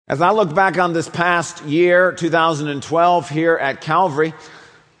As I look back on this past year, 2012, here at Calvary,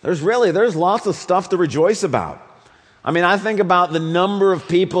 there's lots of stuff to rejoice about. I mean, I think about the number of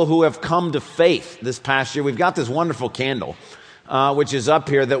people who have come to faith this past year. We've got this wonderful candle, which is up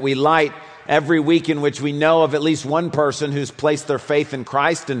here, that we light every week, in which we know of at least one person who's placed their faith in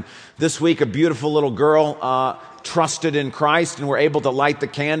Christ. And this week, a beautiful little girl trusted in Christ, and we're able to light the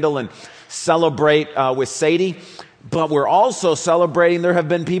candle and celebrate with Sadie. But we're also celebrating, there have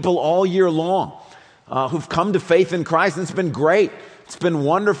been people all year long who've come to faith in Christ, and it's been great. It's been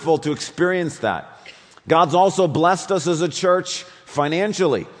wonderful to experience that. God's also blessed us as a church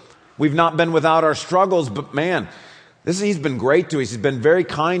financially. We've not been without our struggles, but man, He's been great to us. He's been very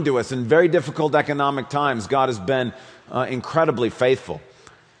kind to us in very difficult economic times. God has been incredibly faithful.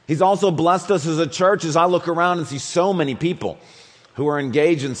 He's also blessed us as a church. As I look around and see so many people who are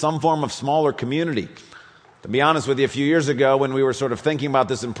engaged in some form of smaller community. To be honest with you, a few years ago when we were sort of thinking about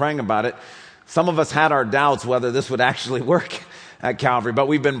this and praying about it, some of us had our doubts whether this would actually work at Calvary, but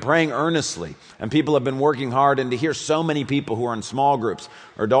we've been praying earnestly, and people have been working hard, and to hear so many people who are in small groups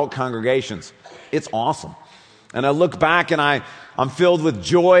or adult congregations, it's awesome. And I look back and I'm filled with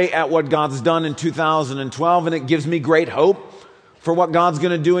joy at what God's done in 2012, and it gives me great hope for what God's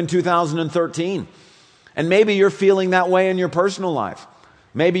going to do in 2013. And maybe you're feeling that way in your personal life.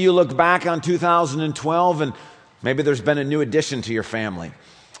 Maybe you look back on 2012 and maybe there's been a new addition to your family.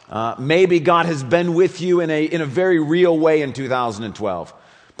 Maybe God has been with you in a very real way in 2012.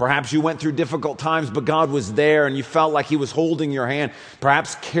 Perhaps you went through difficult times, but God was there and you felt like He was holding your hand,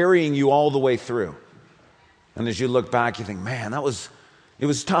 perhaps carrying you all the way through. And as you look back, you think, man, it was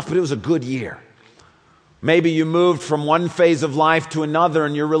tough, but it was a good year. Maybe you moved from one phase of life to another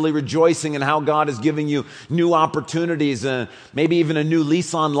and you're really rejoicing in how God is giving you new opportunities, maybe even a new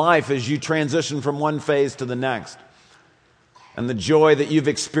lease on life as you transition from one phase to the next. And the joy that you've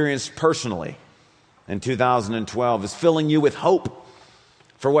experienced personally in 2012 is filling you with hope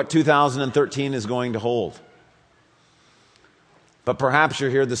for what 2013 is going to hold. But perhaps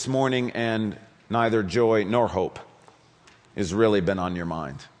you're here this morning and neither joy nor hope has really been on your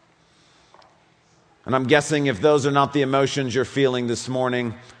mind. And I'm guessing if those are not the emotions you're feeling this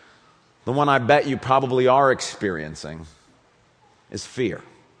morning, the one I bet you probably are experiencing is fear.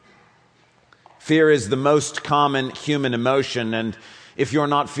 Fear is the most common human emotion, and if you're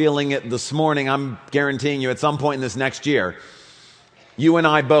not feeling it this morning, I'm guaranteeing you at some point in this next year, you and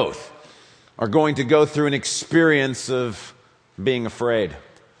I both are going to go through an experience of being afraid.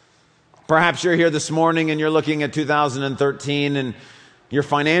 Perhaps you're here this morning and you're looking at 2013 and your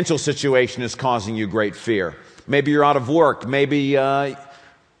financial situation is causing you great fear. Maybe you're out of work. Maybe the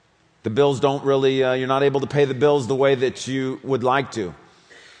bills don't really, you're not able to pay the bills the way that you would like to.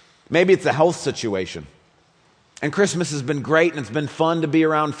 Maybe it's a health situation. And Christmas has been great and it's been fun to be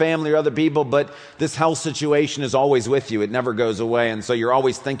around family or other people, but this health situation is always with you. It never goes away, and so you're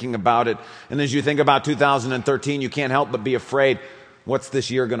always thinking about it. And as you think about 2013, you can't help but be afraid, what's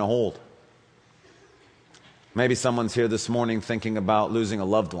this year going to hold? Maybe someone's here this morning thinking about losing a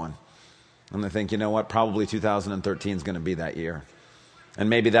loved one. And they think, you know what, probably 2013 is going to be that year. And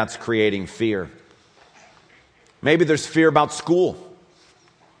maybe that's creating fear. Maybe there's fear about school.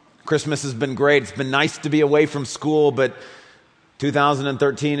 Christmas has been great. It's been nice to be away from school, but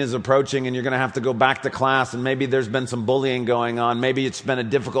 2013 is approaching and you're going to have to go back to class, and maybe there's been some bullying going on. Maybe it's been a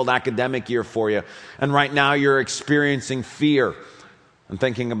difficult academic year for you. And right now you're experiencing fear and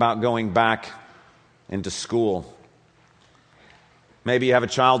thinking about going back into school. Maybe you have a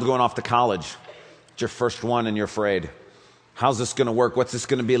child going off to college. It's your first one and you're afraid. How's this going to work? What's this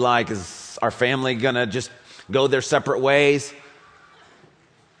going to be like? Is our family going to just go their separate ways?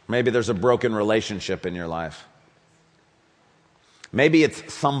 Maybe there's a broken relationship in your life. Maybe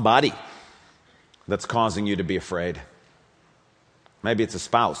it's somebody that's causing you to be afraid. Maybe it's a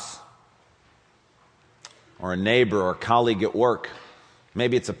spouse or a neighbor or a colleague at work.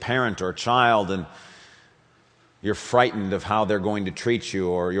 Maybe it's a parent or a child, and you're frightened of how they're going to treat you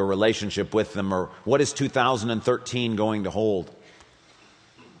or your relationship with them, or what is 2013 going to hold?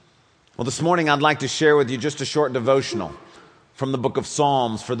 Well, this morning I'd like to share with you just a short devotional from the book of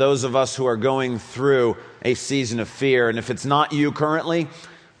Psalms for those of us who are going through a season of fear. And if it's not you currently,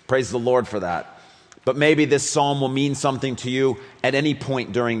 praise the Lord for that. But maybe this psalm will mean something to you at any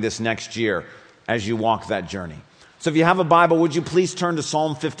point during this next year as you walk that journey. So if you have a Bible, would you please turn to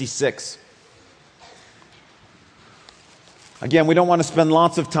Psalm 56? Again, we don't want to spend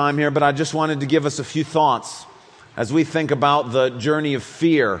lots of time here, but I just wanted to give us a few thoughts as we think about the journey of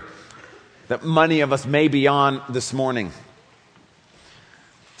fear that many of us may be on this morning.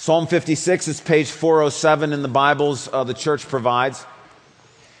 Psalm 56 is page 407 in the Bibles the church provides.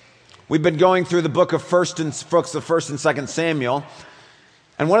 We've been going through the books of 1st and 2nd Samuel.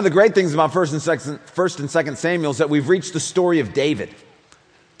 And one of the great things about 1st and 2nd Samuel is that we've reached the story of David.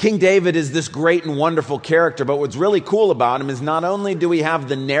 King David is this great and wonderful character, but what's really cool about him is not only do we have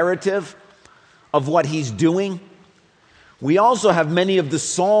the narrative of what he's doing, we also have many of the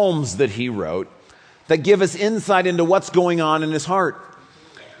Psalms that he wrote that give us insight into what's going on in his heart.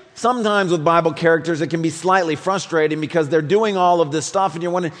 Sometimes with Bible characters, it can be slightly frustrating because they're doing all of this stuff and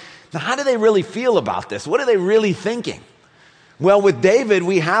you're wondering, now how do they really feel about this? What are they really thinking? Well, with David,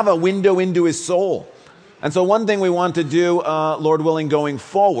 we have a window into his soul. And so one thing we want to do, Lord willing, going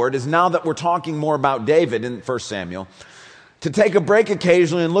forward is now that we're talking more about David in 1 Samuel, to take a break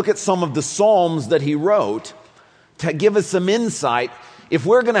occasionally and look at some of the Psalms that he wrote to give us some insight. If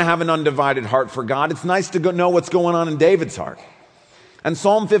we're going to have an undivided heart for God, it's nice to know what's going on in David's heart. And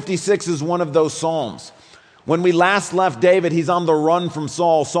Psalm 56 is one of those Psalms. When we last left David, he's on the run from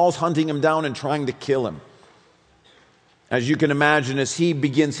Saul. Saul's hunting him down and trying to kill him. As you can imagine, as he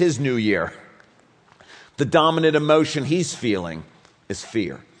begins his new year, the dominant emotion he's feeling is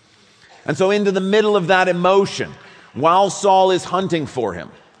fear. And so into the middle of that emotion, while Saul is hunting for him,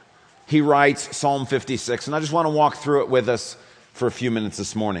 he writes Psalm 56. And I just want to walk through it with us for a few minutes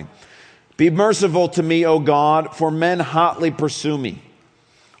this morning. Be merciful to me, O God, for men hotly pursue me.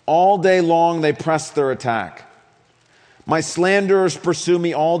 All day long they press their attack. My slanderers pursue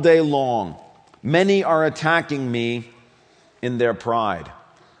me all day long. Many are attacking me in their pride.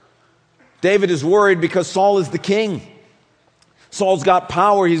 David is worried because Saul is the king. Saul's got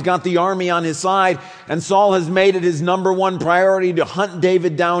power. He's got the army on his side. And Saul has made it his number one priority to hunt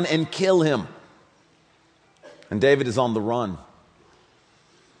David down and kill him. And David is on the run.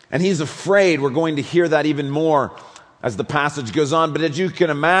 And he's afraid. We're going to hear that even more as the passage goes on. But as you can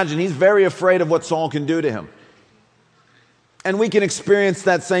imagine, he's very afraid of what Saul can do to him. And we can experience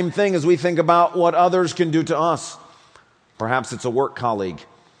that same thing as we think about what others can do to us. Perhaps it's a work colleague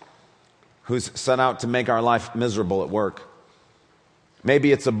who's set out to make our life miserable at work.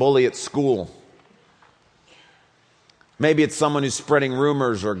 Maybe it's a bully at school. Maybe it's someone who's spreading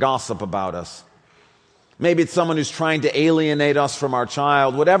rumors or gossip about us. Maybe it's someone who's trying to alienate us from our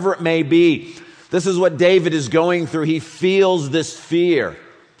child. Whatever it may be, this is what David is going through. He feels this fear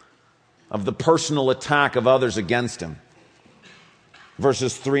of the personal attack of others against him.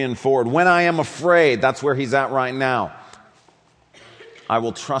 Verses 3 and 4. When I am afraid, that's where he's at right now, I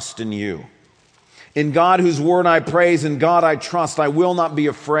will trust in you. In God whose word I praise, in God I trust, I will not be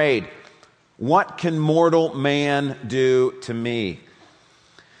afraid. What can mortal man do to me?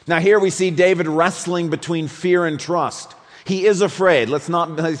 Now here we see David wrestling between fear and trust. He is afraid. Let's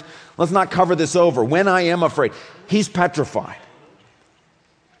not cover this over. When I am afraid, he's petrified.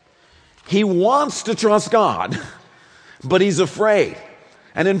 He wants to trust God, but he's afraid.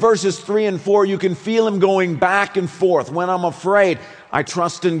 And in verses 3 and 4, you can feel him going back and forth. When I'm afraid, I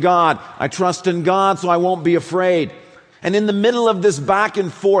trust in God. I trust in God, so I won't be afraid. And in the middle of this back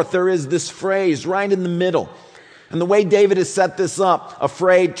and forth, there is this phrase right in the middle. And the way David has set this up,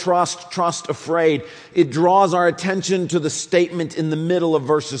 afraid, trust, trust, afraid, it draws our attention to the statement in the middle of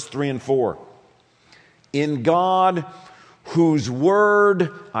verses 3 and 4. In God, whose word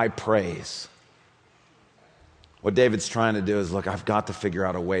I praise. What David's trying to do is, look, I've got to figure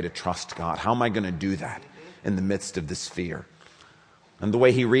out a way to trust God. How am I going to do that in the midst of this fear? And the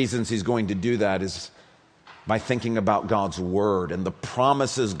way he reasons he's going to do that is by thinking about God's word and the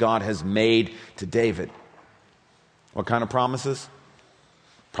promises God has made to David. What kind of promises?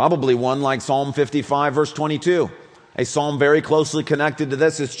 Probably one like Psalm 55, verse 22. A psalm very closely connected to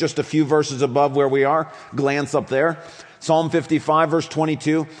this. It's just a few verses above where we are. Glance up there. Psalm 55, verse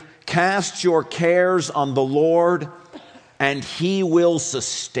 22. Cast your cares on the Lord, and he will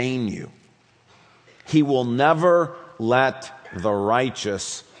sustain you. He will never let the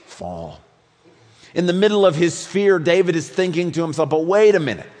righteous fall. In the middle of his fear, David is thinking to himself, but wait a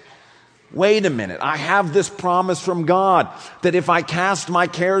minute. I have this promise from God that if I cast my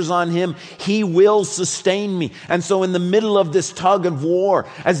cares on him, he will sustain me. And so in the middle of this tug of war,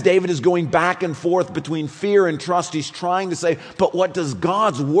 as David is going back and forth between fear and trust, he's trying to say, but what does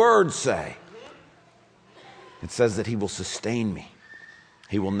God's word say? It says that he will sustain me.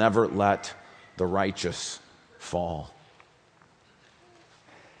 He will never let the righteous fall.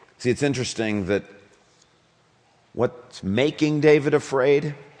 See, it's interesting that what's making David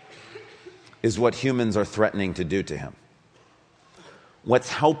afraid is what humans are threatening to do to him. What's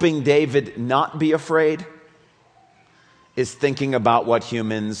helping David not be afraid is thinking about what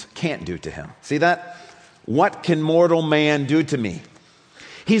humans can't do to him. See that? What can mortal man do to me?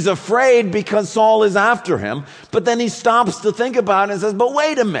 He's afraid because Saul is after him, but then he stops to think about it and says, but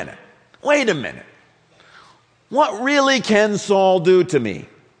wait a minute. Wait a minute. What really can Saul do to me?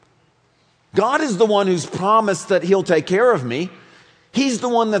 God is the one who's promised that he'll take care of me. He's the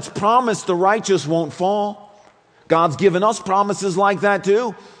one that's promised the righteous won't fall. God's given us promises like that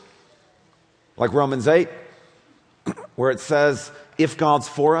too. Like Romans 8, where it says, if God's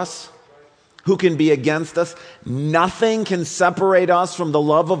for us, who can be against us? Nothing can separate us from the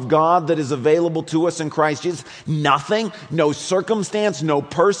love of God that is available to us in Christ Jesus. Nothing, no circumstance, no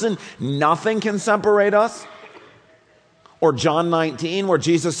person, nothing can separate us. Or John 19, where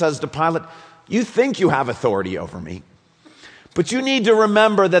Jesus says to Pilate, you think you have authority over me, but you need to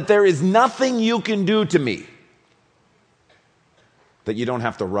remember that there is nothing you can do to me that you don't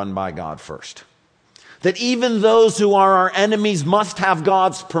have to run by God first. That even those who are our enemies must have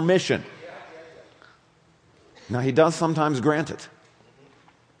God's permission. Now, he does sometimes grant it.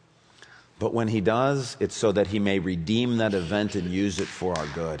 But when he does, it's so that he may redeem that event and use it for our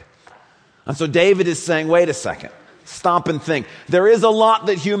good. And so David is saying, wait a second. Stop and think. There is a lot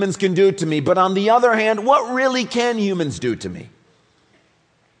that humans can do to me, but on the other hand, what really can humans do to me?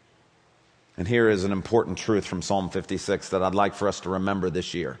 And here is an important truth from Psalm 56 that I'd like for us to remember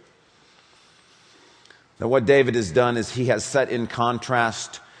this year. That what David has done is he has set in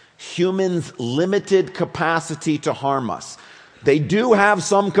contrast humans' limited capacity to harm us. They do have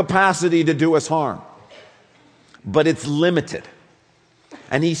some capacity to do us harm, but it's limited.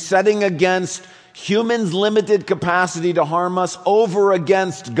 And he's setting against humans' limited capacity to harm us over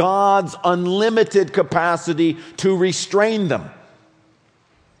against God's unlimited capacity to restrain them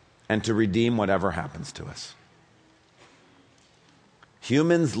and to redeem whatever happens to us.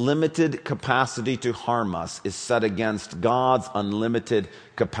 Humans' limited capacity to harm us is set against God's unlimited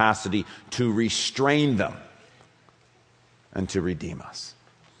capacity to restrain them and to redeem us.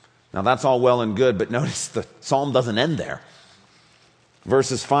 Now that's all well and good, but notice the psalm doesn't end there.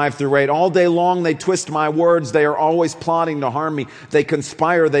 Verses 5 through 8, all day long they twist my words. They are always plotting to harm me. They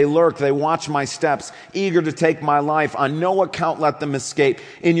conspire, they lurk, they watch my steps, eager to take my life. On no account let them escape.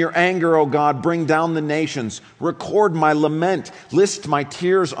 In your anger, O God, bring down the nations. Record my lament. List my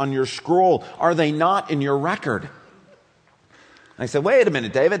tears on your scroll. Are they not in your record? I said, wait a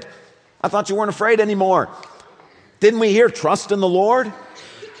minute, David. I thought you weren't afraid anymore. Didn't we hear trust in the Lord?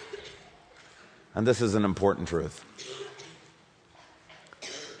 And this is an important truth.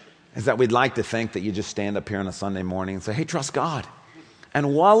 Is that we'd like to think that you just stand up here on a Sunday morning and say, hey, trust God. And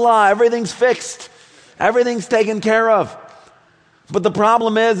voila, everything's fixed. Everything's taken care of. But the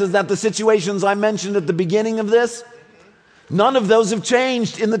problem is that the situations I mentioned at the beginning of this, none of those have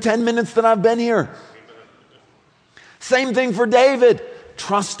changed in the 10 minutes that I've been here. Same thing for David.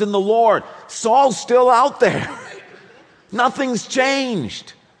 Trust in the Lord. Saul's still out there. Nothing's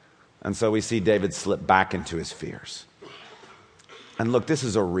changed. And so we see David slip back into his fears. And look, this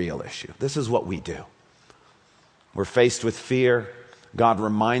is a real issue. This is what we do. We're faced with fear. God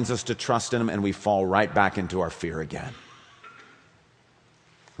reminds us to trust in Him, and we fall right back into our fear again.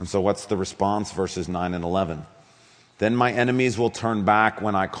 And so what's the response? Verses 9 and 11. Then my enemies will turn back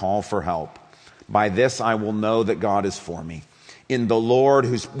when I call for help. By this I will know that God is for me. In the Lord,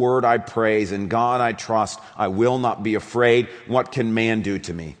 whose word I praise, in God I trust, I will not be afraid. What can man do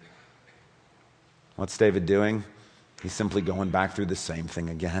to me? What's David doing? He's simply going back through the same thing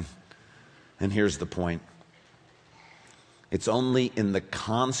again. And here's the point. It's only in the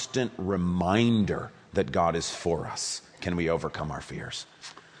constant reminder that God is for us can we overcome our fears.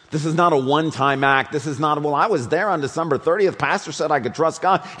 This is not a one-time act. This is not, well, I was there on December 30th. Pastor said I could trust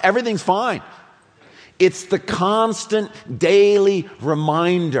God. Everything's fine. It's the constant daily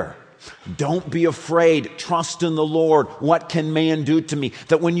reminder. Don't be afraid. Trust in the Lord. What can man do to me?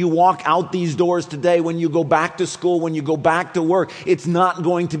 That when you walk out these doors today, when you go back to school, when you go back to work, it's not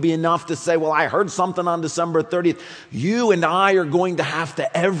going to be enough to say, well, I heard something on December 30th. You and I are going to have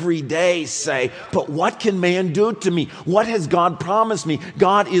to every day say, but what can man do to me? What has God promised me?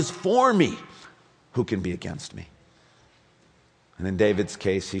 God is for me. Who can be against me? And in David's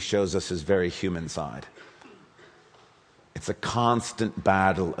case, he shows us his very human side. It's a constant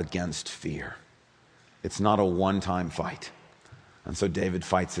battle against fear. It's not a one-time fight. And so David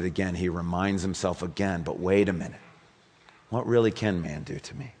fights it again. He reminds himself again, but wait a minute. What really can man do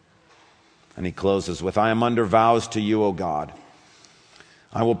to me? And he closes with, I am under vows to you, O God.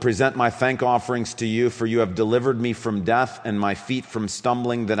 I will present my thank offerings to you, for you have delivered me from death and my feet from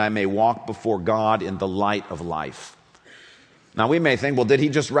stumbling, that I may walk before God in the light of life. Now we may think, well, did he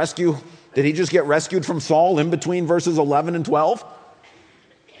just get rescued from Saul in between verses 11 and 12?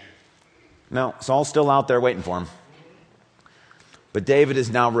 No, Saul's still out there waiting for him. But David is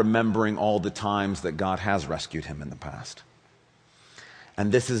now remembering all the times that God has rescued him in the past.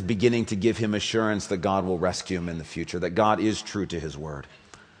 And this is beginning to give him assurance that God will rescue him in the future, that God is true to his word.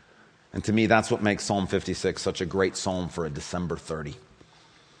 And to me, that's what makes Psalm 56 such a great psalm for a December 30.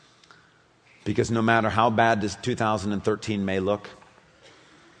 Because no matter how bad this 2013 may look,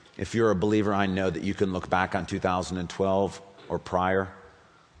 if you're a believer, I know that you can look back on 2012 or prior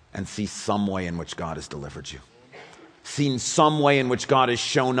and see some way in which God has delivered you. Seen some way in which God has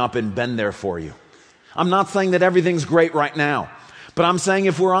shown up and been there for you. I'm not saying that everything's great right now, but I'm saying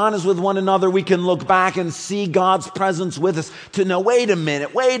if we're honest with one another, we can look back and see God's presence with us to know, wait a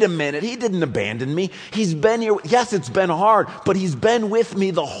minute, he didn't abandon me. He's been here. Yes, it's been hard, but he's been with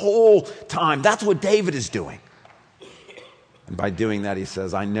me the whole time. That's what David is doing. And by doing that, he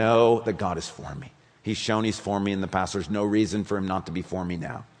says, I know that God is for me. He's shown he's for me in the past. There's no reason for him not to be for me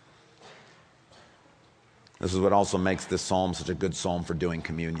now. This is what also makes this psalm such a good psalm for doing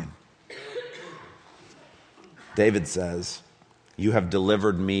communion. David says, you have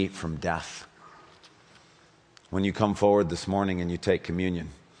delivered me from death. When you come forward this morning and you take communion,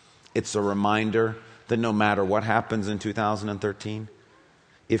 it's a reminder that no matter what happens in 2013,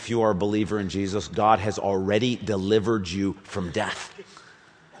 if you are a believer in Jesus, God has already delivered you from death.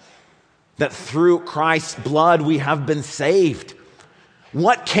 That through Christ's blood we have been saved.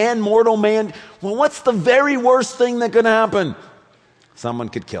 What can mortal man... Well, what's the very worst thing that could happen? Someone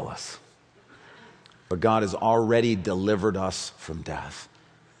could kill us. But God has already delivered us from death.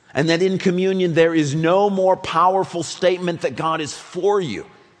 And that in communion there is no more powerful statement that God is for you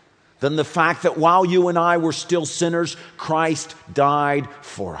than the fact that while you and I were still sinners, Christ died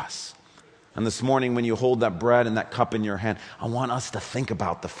for us. And this morning when you hold that bread and that cup in your hand, I want us to think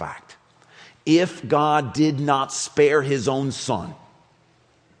about the fact. If God did not spare his own son,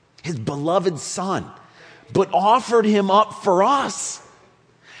 his beloved son, but offered him up for us,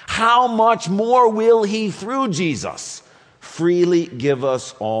 how much more will he, through Jesus, freely give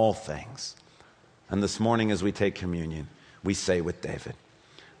us all things? And this morning as we take communion, we say with David,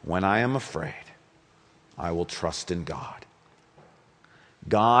 when I am afraid, I will trust in God.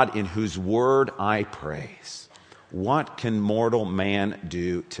 God in whose word I praise. What can mortal man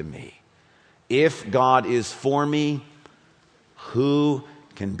do to me? If God is for me, who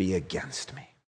can be against me?